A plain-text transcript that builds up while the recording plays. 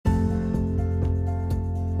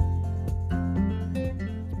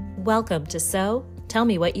Welcome to So, Tell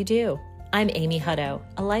Me What You Do. I'm Amy Hutto,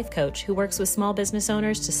 a life coach who works with small business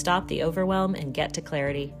owners to stop the overwhelm and get to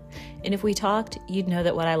clarity. And if we talked, you'd know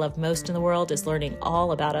that what I love most in the world is learning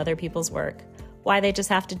all about other people's work, why they just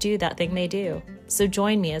have to do that thing they do. So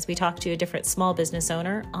join me as we talk to a different small business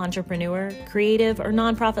owner, entrepreneur, creative, or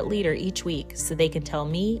nonprofit leader each week so they can tell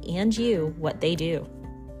me and you what they do.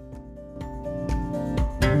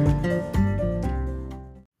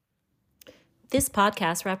 This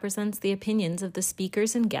podcast represents the opinions of the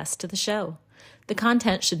speakers and guests to the show. The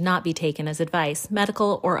content should not be taken as advice,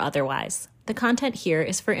 medical or otherwise. The content here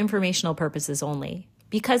is for informational purposes only.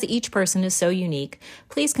 Because each person is so unique,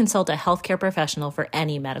 please consult a healthcare professional for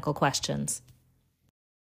any medical questions.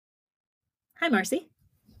 Hi, Marci.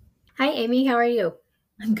 Hi, Amy. How are you?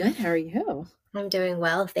 I'm good. How are you? I'm doing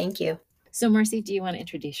well. Thank you. So, Marci, do you want to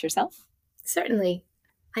introduce yourself? Certainly.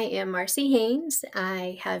 I am Marci Hanes.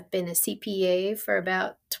 I have been a CPA for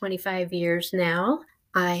about 25 years now.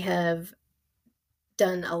 I have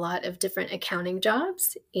done a lot of different accounting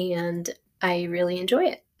jobs, and I really enjoy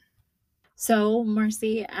it. So,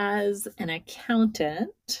 Marci, as an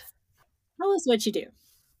accountant, tell us what you do.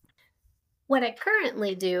 What I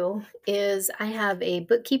currently do is I have a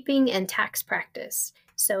bookkeeping and tax practice.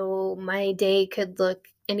 So my day could look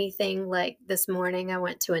anything like this morning. I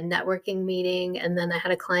went to a networking meeting and then I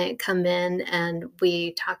had a client come in and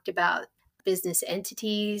we talked about business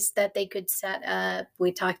entities that they could set up.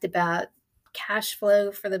 We talked about cash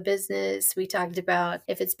flow for the business. We talked about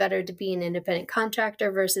if it's better to be an independent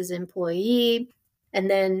contractor versus employee. And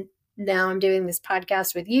then now I'm doing this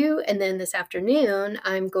podcast with you. And then this afternoon,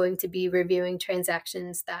 I'm going to be reviewing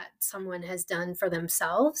transactions that someone has done for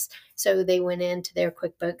themselves. So they went into their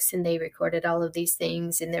QuickBooks and they recorded all of these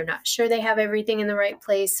things and they're not sure they have everything in the right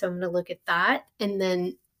place. So I'm going to look at that and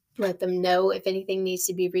then let them know if anything needs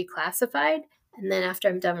to be reclassified. And then after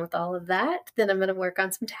I'm done with all of that, then I'm going to work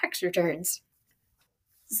on some tax returns.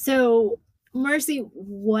 So, Marci,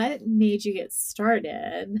 what made you get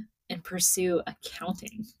started and pursue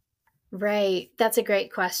accounting? Right. That's a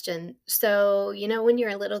great question. So, when you're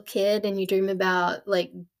a little kid and you dream about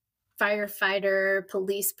like firefighter,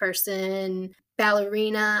 police person,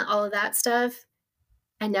 ballerina, all of that stuff,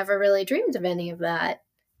 I never really dreamed of any of that.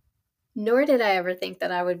 Nor did I ever think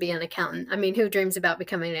that I would be an accountant. I mean, who dreams about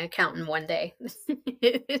becoming an accountant one day?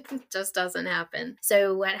 It just doesn't happen.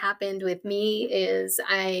 So what happened with me is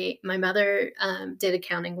my mother did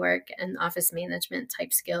accounting work and office management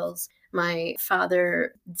type skills. My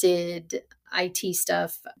father did IT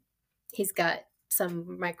stuff. He's got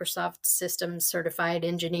some Microsoft Systems certified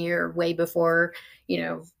engineer way before,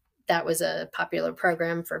 that was a popular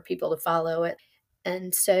program for people to follow it.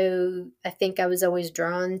 And so I think I was always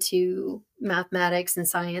drawn to mathematics and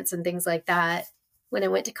science and things like that. When I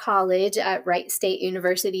went to college at Wright State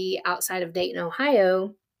University outside of Dayton,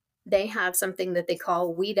 Ohio, they have something that they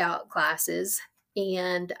call weed out classes.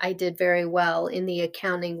 And I did very well in the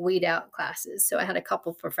accounting weed out classes. So I had a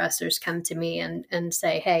couple professors come to me and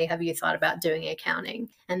say, hey, have you thought about doing accounting?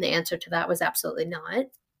 And the answer to that was absolutely not.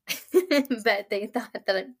 But they thought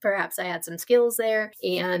that perhaps I had some skills there.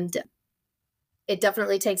 And it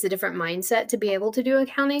definitely takes a different mindset to be able to do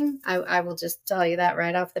accounting. I will just tell you that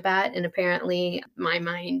right off the bat. And apparently my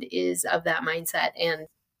mind is of that mindset. And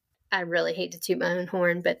I really hate to toot my own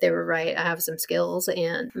horn, but they were right. I have some skills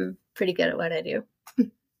and I'm pretty good at what I do.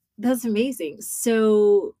 That's amazing.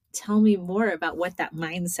 So tell me more about what that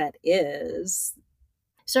mindset is.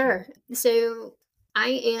 Sure. So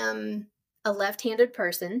I am a left-handed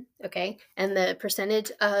person, okay? And the percentage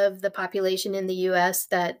of the population in the US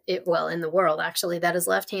in the world actually, that is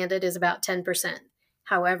left-handed is about 10%.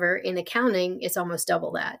 However, in accounting, it's almost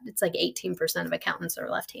double that. It's like 18% of accountants are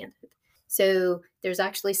left-handed. So there's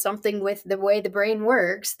actually something with the way the brain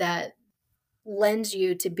works that lends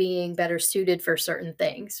you to being better suited for certain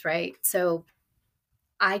things, right? So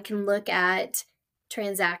I can look at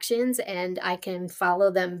transactions and I can follow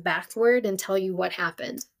them backward and tell you what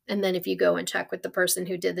happened. And then if you go and check with the person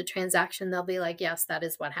who did the transaction, they'll be like, yes, that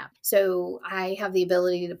is what happened. So I have the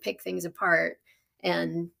ability to pick things apart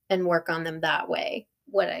and work on them that way.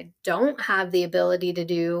 What I don't have the ability to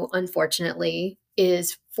do, unfortunately,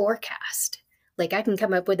 is forecast. Like I can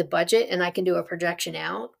come up with a budget and I can do a projection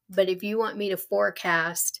out. But if you want me to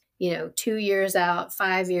forecast, 2 years out,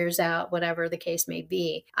 5 years out, whatever the case may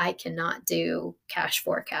be, I cannot do cash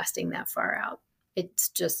forecasting that far out. It's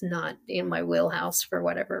just not in my wheelhouse for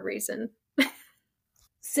whatever reason.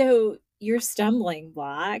 So your stumbling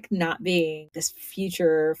block, not being this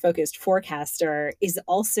future focused forecaster, is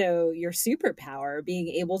also your superpower, being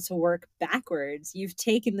able to work backwards. You've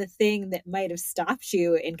taken the thing that might have stopped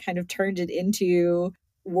you and kind of turned it into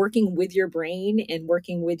working with your brain and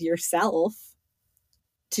working with yourself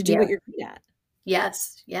to do what you're good at.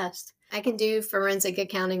 Yes, yes. I can do forensic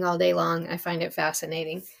accounting all day long. I find it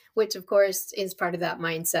fascinating, which of course is part of that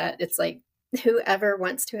mindset. It's like whoever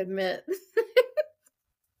wants to admit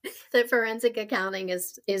that forensic accounting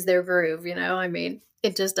is their groove, I mean,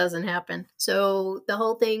 it just doesn't happen. So the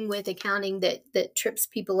whole thing with accounting that trips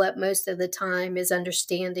people up most of the time is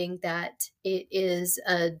understanding that it is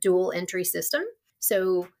a dual entry system.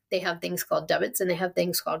 So they have things called debits and they have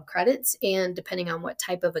things called credits. And depending on what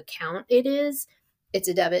type of account it is, it's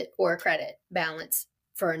a debit or a credit balance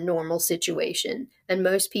for a normal situation. And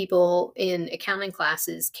most people in accounting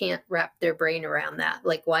classes can't wrap their brain around that.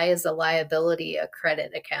 Like, why is a liability a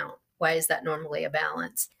credit account? Why is that normally a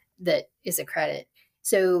balance that is a credit?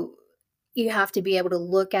 So you have to be able to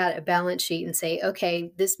look at a balance sheet and say,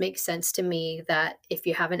 okay, this makes sense to me that if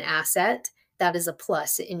you have an asset, that is a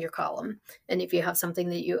plus in your column. And if you have something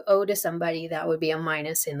that you owe to somebody, that would be a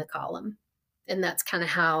minus in the column. And that's kind of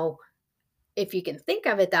how, if you can think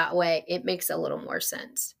of it that way, it makes a little more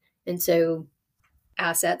sense. And so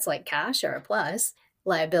assets like cash are a plus,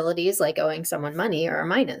 liabilities like owing someone money are a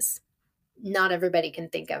minus. Not everybody can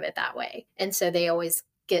think of it that way. And so they always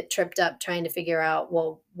get tripped up trying to figure out,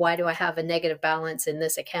 well, why do I have a negative balance in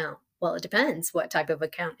this account? Well, it depends. What type of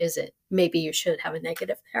account is it? Maybe you should have a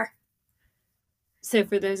negative there. So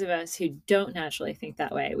for those of us who don't naturally think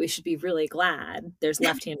that way, we should be really glad there's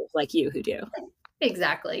left-handers like you who do.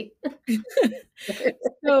 Exactly.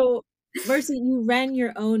 So, Marci, you ran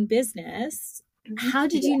your own business. How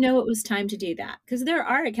did you know it was time to do that? Because there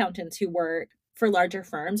are accountants who work for larger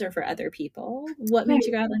firms or for other people. What made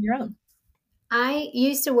you go out on your own? I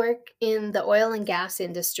used to work in the oil and gas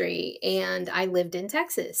industry, and I lived in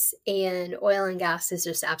Texas, and oil and gas is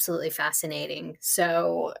just absolutely fascinating.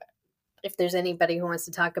 So if there's anybody who wants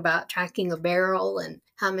to talk about tracking a barrel and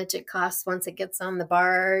how much it costs once it gets on the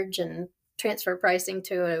barge and transfer pricing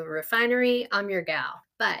to a refinery, I'm your gal.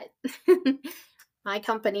 But my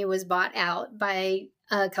company was bought out by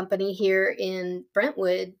a company here in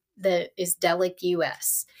Brentwood that is Delic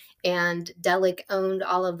US. And Delic owned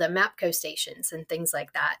all of the MAPCO stations and things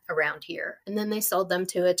like that around here. And then they sold them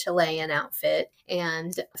to a Chilean outfit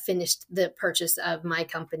and finished the purchase of my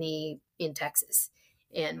company in Texas.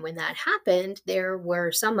 And when that happened, there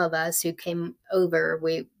were some of us who came over.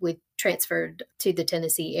 We transferred to the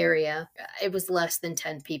Tennessee area. It was less than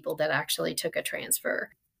 10 people that actually took a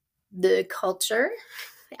transfer. The culture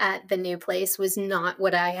at the new place was not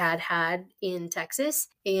what I had in Texas.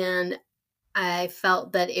 And I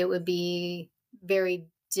felt that it would be very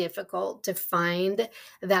difficult to find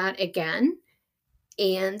that again.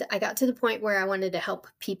 And I got to the point where I wanted to help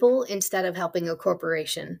people instead of helping a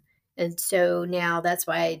corporation. And so now that's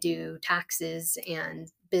why I do taxes and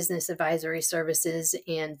business advisory services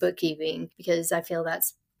and bookkeeping, because I feel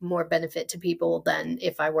that's more benefit to people than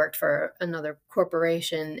if I worked for another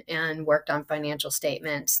corporation and worked on financial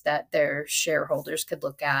statements that their shareholders could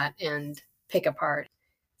look at and pick apart.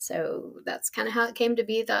 So that's kind of how it came to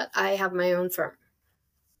be that I have my own firm.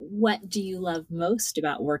 What do you love most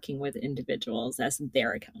about working with individuals as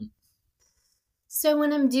their accountant? So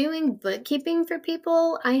when I'm doing bookkeeping for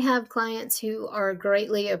people, I have clients who are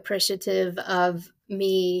greatly appreciative of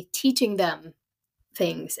me teaching them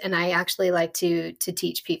things. And I actually like to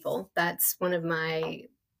teach people. That's one of my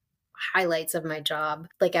highlights of my job.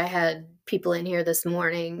 Like, I had people in here this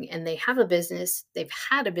morning and they have a business. They've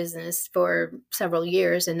had a business for several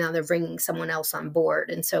years and now they're bringing someone else on board.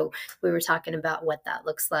 And so we were talking about what that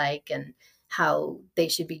looks like and how they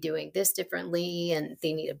should be doing this differently. And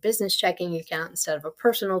they need a business checking account instead of a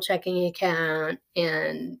personal checking account,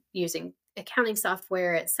 and using accounting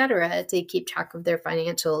software, et cetera, to keep track of their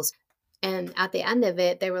financials. And at the end of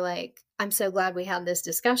it, they were like, I'm so glad we had this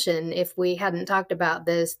discussion. If we hadn't talked about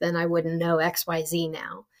this, then I wouldn't know XYZ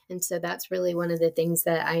now. And so that's really one of the things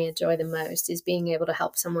that I enjoy the most, is being able to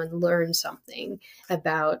help someone learn something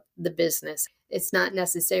about the business. It's not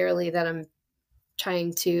necessarily that I'm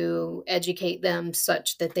trying to educate them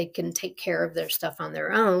such that they can take care of their stuff on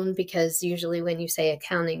their own, because usually when you say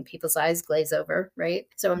accounting, people's eyes glaze over, right?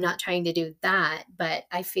 So I'm not trying to do that, but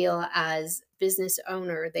I feel as business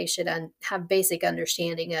owner, they should have basic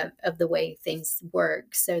understanding of the way things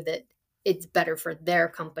work so that it's better for their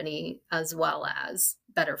company as well as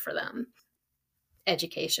better for them.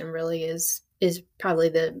 Education really is probably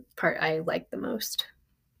the part I like the most.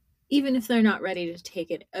 Even if they're not ready to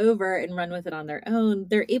take it over and run with it on their own,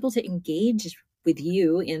 they're able to engage with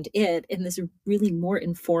you and it in this really more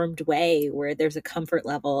informed way, where there's a comfort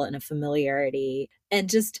level and a familiarity and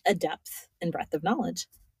just a depth and breadth of knowledge.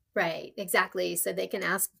 Right, exactly. So they can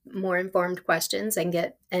ask more informed questions and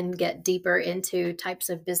get deeper into types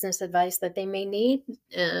of business advice that they may need.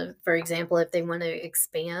 For example, if they want to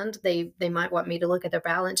expand, they might want me to look at their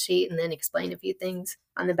balance sheet and then explain a few things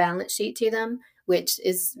on the balance sheet to them, which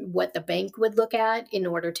is what the bank would look at in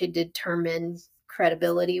order to determine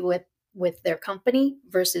credibility with their company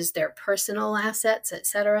versus their personal assets, et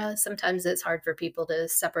cetera. Sometimes it's hard for people to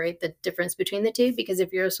separate the difference between the two because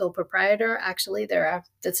if you're a sole proprietor, actually they're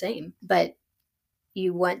the same. But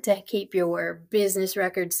you want to keep your business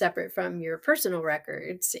records separate from your personal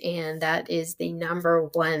records. And that is the number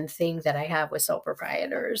one thing that I have with sole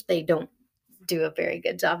proprietors. They don't do a very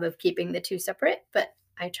good job of keeping the two separate, but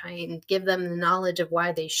I try and give them the knowledge of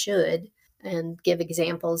why they should and give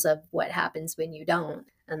examples of what happens when you don't.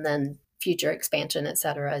 And then future expansion, et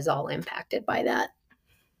cetera, is all impacted by that.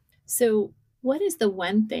 So, what is the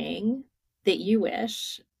one thing that you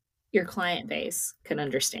wish your client base could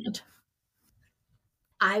understand?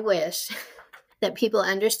 I wish that people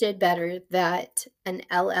understood better that an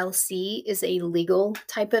LLC is a legal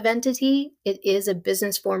type of entity. It is a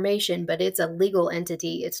business formation, but it's a legal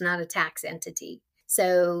entity. It's not a tax entity.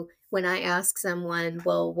 So when I ask someone,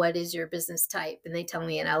 well, what is your business type? And they tell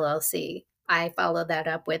me an LLC, I follow that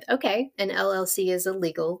up with, okay, an LLC is a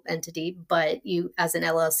legal entity, but you, as an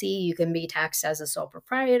LLC, you can be taxed as a sole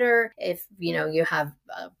proprietor. If, you have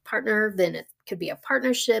a partner, then it could be a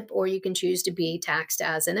partnership, or you can choose to be taxed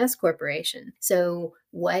as an S corporation. So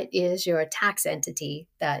what is your tax entity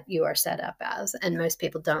that you are set up as? And most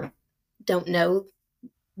people don't know,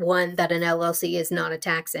 one, that an LLC is not a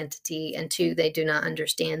tax entity, and two, they do not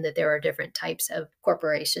understand that there are different types of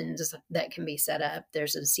corporations that can be set up.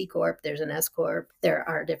 There's a C Corp, there's an S Corp. There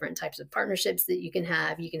are different types of partnerships that you can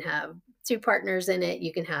have. You can have 2 partners in it,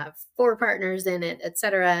 you can have 4 partners in it, et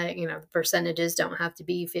cetera. The percentages don't have to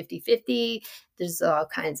be 50-50. There's all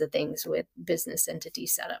kinds of things with business entity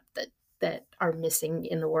setup that are missing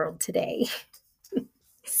in the world today.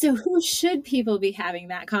 So, who should people be having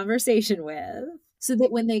that conversation with so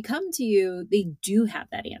that when they come to you, they do have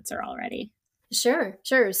that answer already? Sure.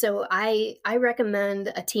 So I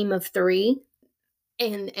recommend a team of 3.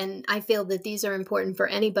 And I feel that these are important for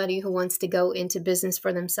anybody who wants to go into business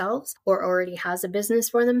for themselves or already has a business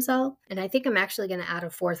for themselves. And I think I'm actually going to add a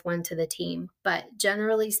 4th one to the team. But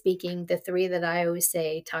generally speaking, the 3 that I always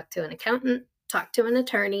say: talk to an accountant, talk to an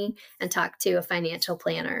attorney, and talk to a financial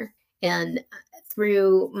planner. And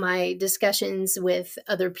through my discussions with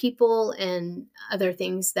other people and other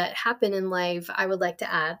things that happen in life, I would like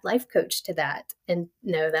to add life coach to that. And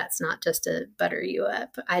no, that's not just to butter you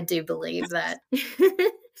up. I do believe that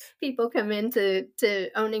people come into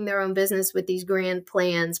owning their own business with these grand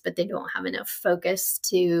plans, but they don't have enough focus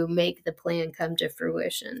to make the plan come to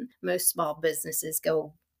fruition. Most small businesses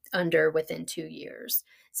go under within 2 years.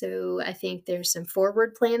 So I think there's some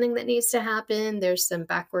forward planning that needs to happen. There's some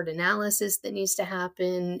backward analysis that needs to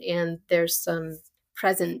happen. And there's some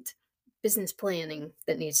present business planning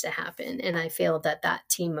that needs to happen. And I feel that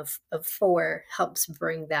team of 4 helps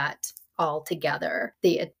bring that all together.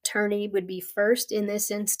 The attorney would be first in this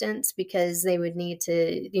instance because they would need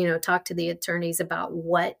to, talk to the attorneys about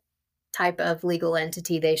what type of legal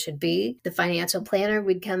entity they should be. The financial planner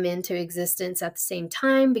would come into existence at the same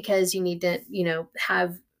time because you need to,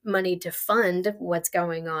 have money to fund what's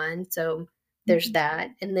going on. So there's that.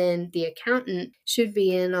 And then the accountant should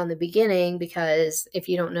be in on the beginning because if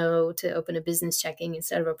you don't know to open a business checking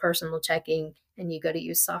instead of a personal checking and you go to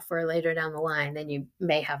use software later down the line, then you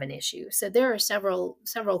may have an issue. So there are several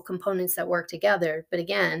components that work together. But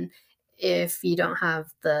again, if you don't have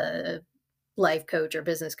the life coach or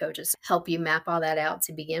business coaches help you map all that out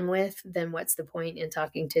to begin with, then what's the point in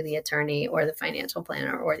talking to the attorney or the financial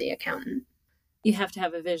planner or the accountant? You have to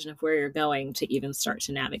have a vision of where you're going to even start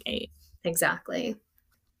to navigate. Exactly.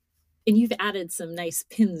 And you've added some nice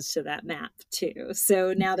pins to that map too.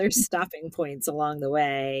 So now there's stopping points along the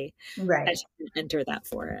way as you enter that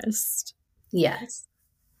forest. Yes.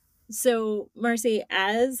 So, Marci,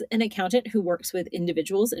 as an accountant who works with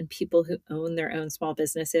individuals and people who own their own small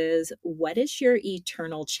businesses, what is your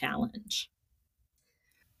eternal challenge?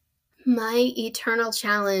 My eternal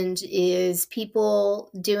challenge is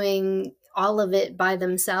people doing all of it by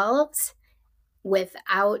themselves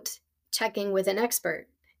without checking with an expert.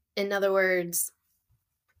 In other words,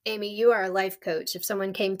 Amy, you are a life coach. If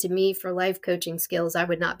someone came to me for life coaching skills, I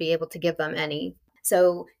would not be able to give them any.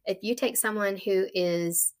 So if you take someone who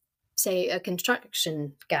is, say, a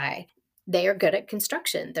construction guy, they are good at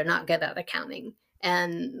construction. They're not good at accounting.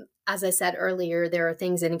 And as I said earlier, there are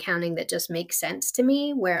things in accounting that just make sense to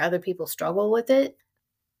me where other people struggle with it.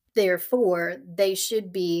 Therefore, they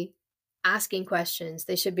should be asking questions.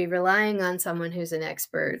 They should be relying on someone who's an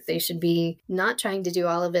expert. They should be not trying to do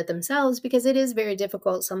all of it themselves, because it is very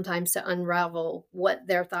difficult sometimes to unravel what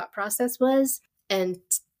their thought process was and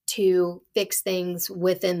to fix things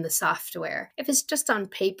within the software. If it's just on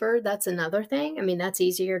paper, that's another thing. I mean, that's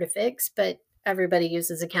easier to fix, but everybody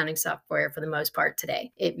uses accounting software for the most part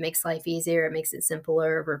today. It makes life easier. It makes it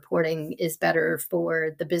simpler. Reporting is better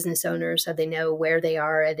for the business owners so they know where they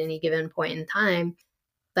are at any given point in time.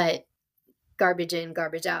 But garbage in,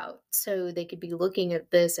 garbage out. So they could be looking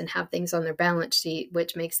at this and have things on their balance sheet,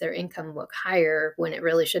 which makes their income look higher when it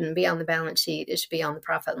really shouldn't be on the balance sheet. It should be on the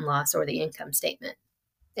profit and loss or the income statement.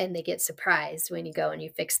 And they get surprised when you go and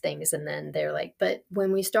you fix things. And then they're like, but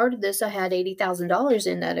when we started this, I had $80,000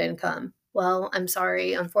 in net income. Well, I'm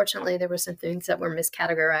sorry. Unfortunately, there were some things that were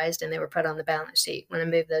miscategorized and they were put on the balance sheet. When I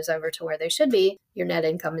moved those over to where they should be, your net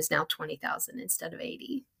income is now 20,000 instead of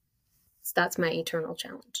 80. So that's my eternal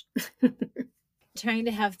challenge. Trying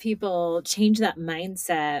to have people change that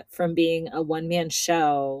mindset from being a one-man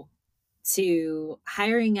show to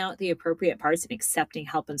hiring out the appropriate parts and accepting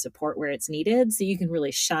help and support where it's needed so you can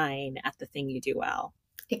really shine at the thing you do well.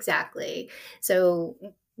 Exactly. So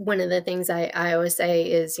one of the things I always say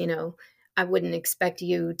is, I wouldn't expect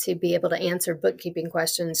you to be able to answer bookkeeping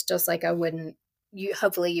questions, just like I wouldn't,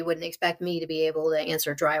 hopefully you wouldn't expect me to be able to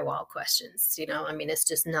answer drywall questions. I mean, it's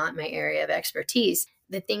just not my area of expertise.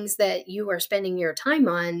 The things that you are spending your time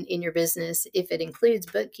on in your business, if it includes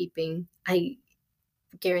bookkeeping, I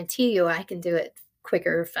guarantee you I can do it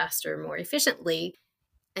quicker, faster, more efficiently.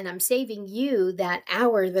 And I'm saving you that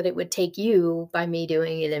hour that it would take you by me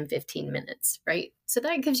doing it in 15 minutes, right? So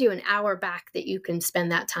that gives you an hour back that you can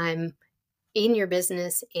spend that time in your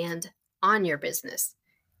business and on your business,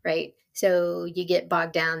 right? So you get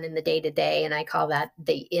bogged down in the day to day, and I call that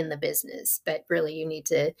in the business. But really, you need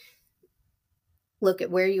to look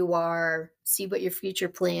at where you are, see what your future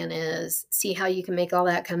plan is, see how you can make all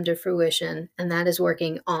that come to fruition. And that is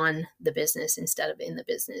working on the business instead of in the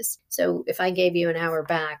business. So if I gave you an hour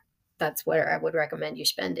back, that's where I would recommend you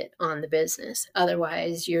spend it, on the business.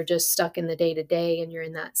 Otherwise, you're just stuck in the day to day and you're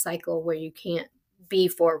in that cycle where you can't be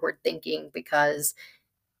forward thinking, because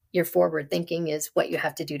your forward thinking is what you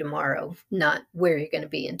have to do tomorrow, not where you're going to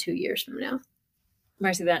be in 2 years from now.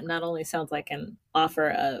 Marci, that not only sounds like an offer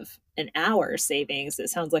of an hour savings, it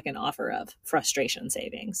sounds like an offer of frustration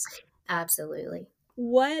savings. Absolutely.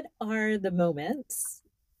 What are the moments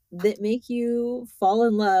that make you fall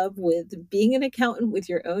in love with being an accountant with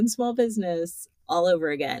your own small business all over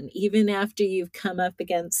again, even after you've come up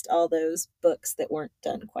against all those books that weren't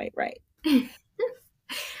done quite right?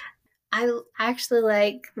 I actually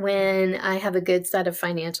like when I have a good set of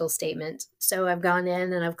financial statements. So I've gone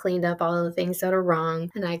in and I've cleaned up all of the things that are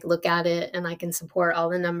wrong, and I look at it and I can support all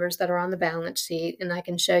the numbers that are on the balance sheet, and I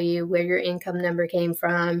can show you where your income number came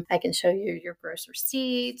from. I can show you your gross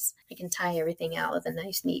receipts. I can tie everything out with a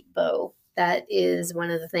nice neat bow. That is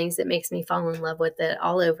one of the things that makes me fall in love with it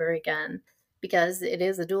all over again, because it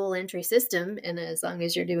is a dual entry system. And as long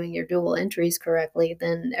as you're doing your dual entries correctly,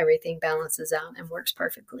 then everything balances out and works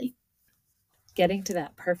perfectly. Getting to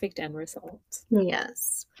that perfect end result.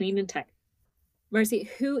 Yes. Clean and tight. Marci,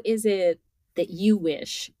 who is it that you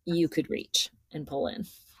wish you could reach and pull in?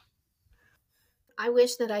 I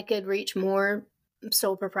wish that I could reach more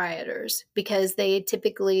sole proprietors, because they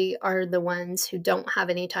typically are the ones who don't have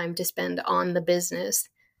any time to spend on the business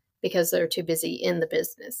because they're too busy in the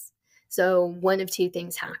business. So one of two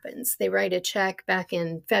things happens. They write a check back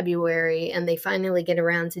in February and they finally get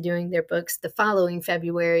around to doing their books the following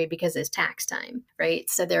February because it's tax time, right?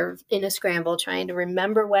 So they're in a scramble trying to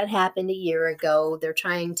remember what happened a year ago. They're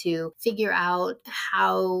trying to figure out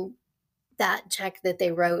how that check that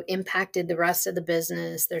they wrote impacted the rest of the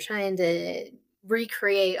business. They're trying to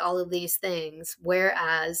recreate all of these things.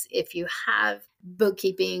 Whereas if you have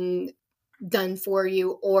bookkeeping done for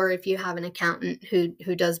you, or if you have an accountant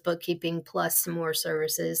who does bookkeeping plus some more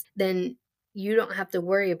services, then you don't have to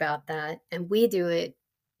worry about that. And we do it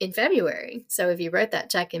in February. So if you wrote that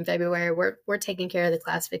check in February, we're taking care of the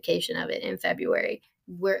classification of it in February.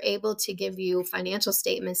 We're able to give you financial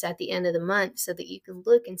statements at the end of the month so that you can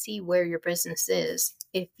look and see where your business is.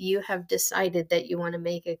 If you have decided that you want to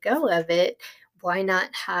make a go of it, why not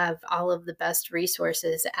have all of the best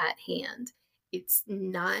resources at hand? It's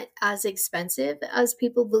not as expensive as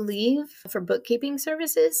people believe for bookkeeping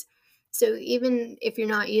services. So even if you're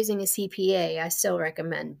not using a CPA, I still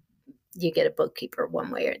recommend you get a bookkeeper one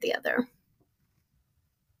way or the other.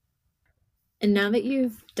 And now that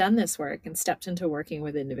you've done this work and stepped into working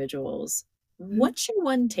with individuals, what's your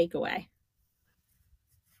one takeaway?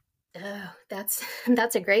 Oh, that's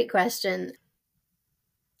a great question.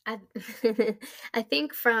 I, I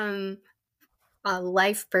think from a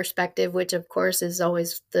life perspective, which of course is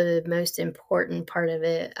always the most important part of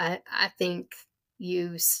it, I think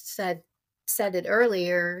you said it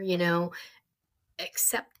earlier,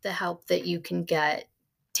 accept the help that you can get.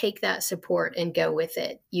 Take that support and go with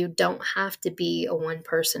it. You don't have to be a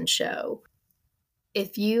one-person show.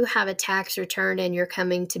 If you have a tax return and you're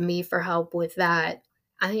coming to me for help with that,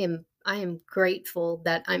 I am grateful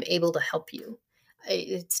that I'm able to help you.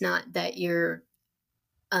 It's not that you're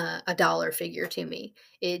a dollar figure to me.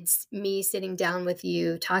 It's me sitting down with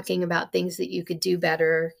you, talking about things that you could do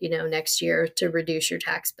better, next year to reduce your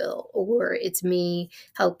tax bill. Or it's me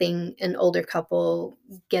helping an older couple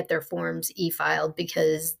get their forms e-filed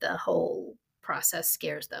because the whole process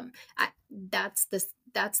scares them. That's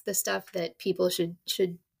the stuff that people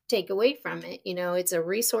should take away from it. It's a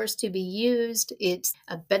resource to be used. It's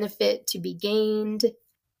a benefit to be gained.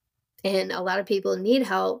 And a lot of people need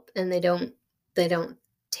help and they don't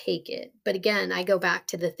take it. But again, I go back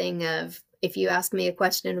to the thing of, if you ask me a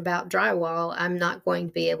question about drywall, I'm not going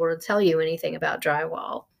to be able to tell you anything about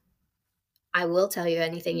drywall. I will tell you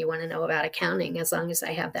anything you want to know about accounting as long as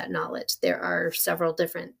I have that knowledge. There are several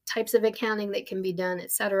different types of accounting that can be done,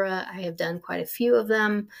 etc. I have done quite a few of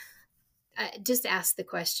them. Just ask the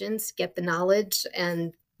questions, get the knowledge,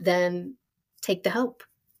 and then take the help.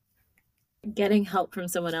 Getting help from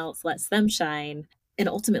someone else lets them shine. And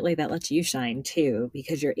ultimately, that lets you shine too,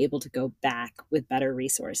 because you're able to go back with better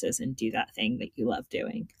resources and do that thing that you love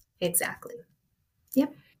doing. Exactly.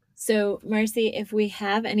 Yep. So, Marci, if we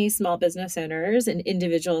have any small business owners and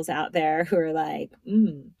individuals out there who are like,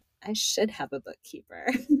 I should have a bookkeeper,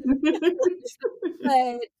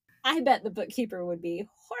 but I bet the bookkeeper would be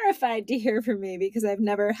horrified to hear from me because I've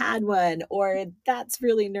never had one, or that's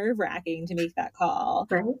really nerve-wracking to make that call.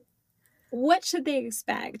 Right. What should they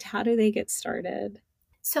expect? How do they get started?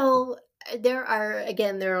 So there are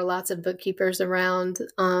lots of bookkeepers around.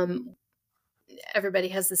 Everybody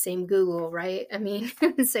has the same Google, right? I mean,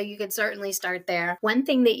 so you could certainly start there. One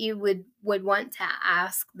thing that you would want to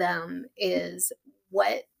ask them is,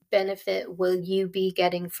 what benefit will you be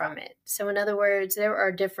getting from it? So in other words, there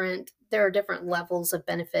are different levels of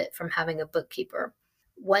benefit from having a bookkeeper.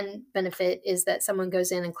 One benefit is that someone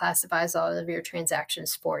goes in and classifies all of your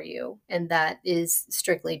transactions for you, and that is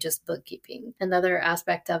strictly just bookkeeping. Another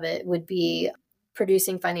aspect of it would be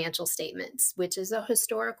producing financial statements, which is a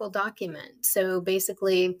historical document. So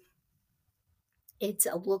basically, it's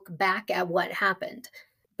a look back at what happened.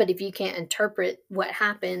 But if you can't interpret what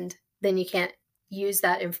happened, then you can't use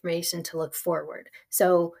that information to look forward.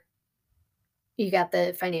 So you got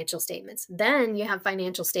the financial statements. Then you have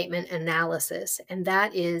financial statement analysis, and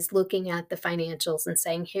that is looking at the financials and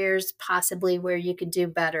saying, here's possibly where you could do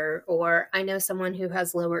better. Or I know someone who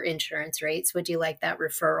has lower insurance rates. Would you like that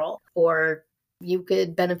referral? Or you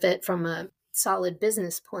could benefit from a solid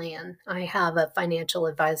business plan. I have a financial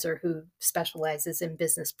advisor who specializes in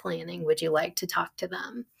business planning. Would you like to talk to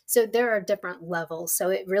them? So there are different levels. So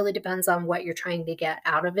it really depends on what you're trying to get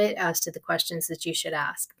out of it as to the questions that you should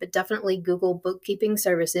ask. But definitely Google bookkeeping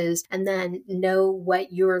services and then know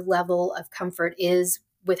what your level of comfort is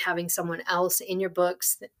with having someone else in your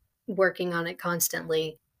books working on it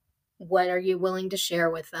constantly. What are you willing to share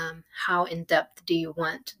with them? How in depth do you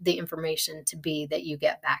want the information to be that you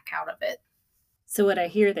get back out of it? So what I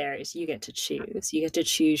hear there is you get to choose. You get to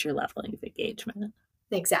choose your level of engagement.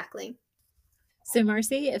 Exactly. So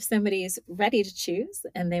Marci, if somebody's ready to choose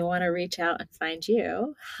and they want to reach out and find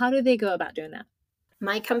you, how do they go about doing that?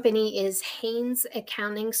 My company is Hanes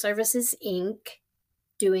Accounting Services, Inc.,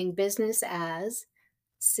 doing business as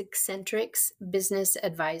Sixcentrics Business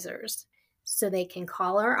Advisors. So they can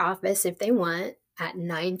call our office if they want at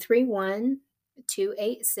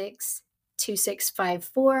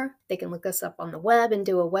 931-286-2654. They can look us up on the web and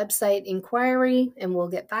do a website inquiry and we'll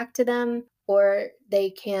get back to them. Or they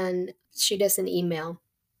can shoot us an email.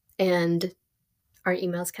 And our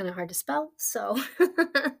email is kind of hard to spell, so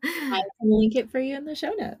I can link it for you in the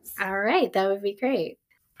show notes. All right, that would be great.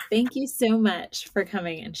 Thank you so much for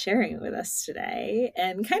coming and sharing it with us today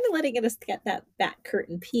and kind of letting us get that back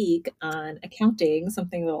curtain peek on accounting,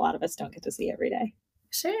 something that a lot of us don't get to see every day.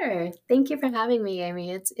 Sure. Thank you for having me,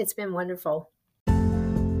 Amy. It's been wonderful.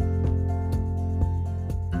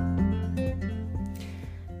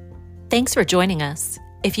 Thanks for joining us.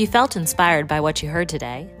 If you felt inspired by what you heard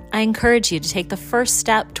today, I encourage you to take the first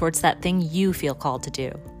step towards that thing you feel called to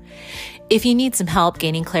do. If you need some help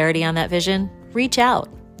gaining clarity on that vision, reach out.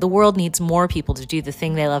 The world needs more people to do the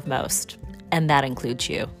thing they love most, and that includes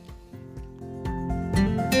you.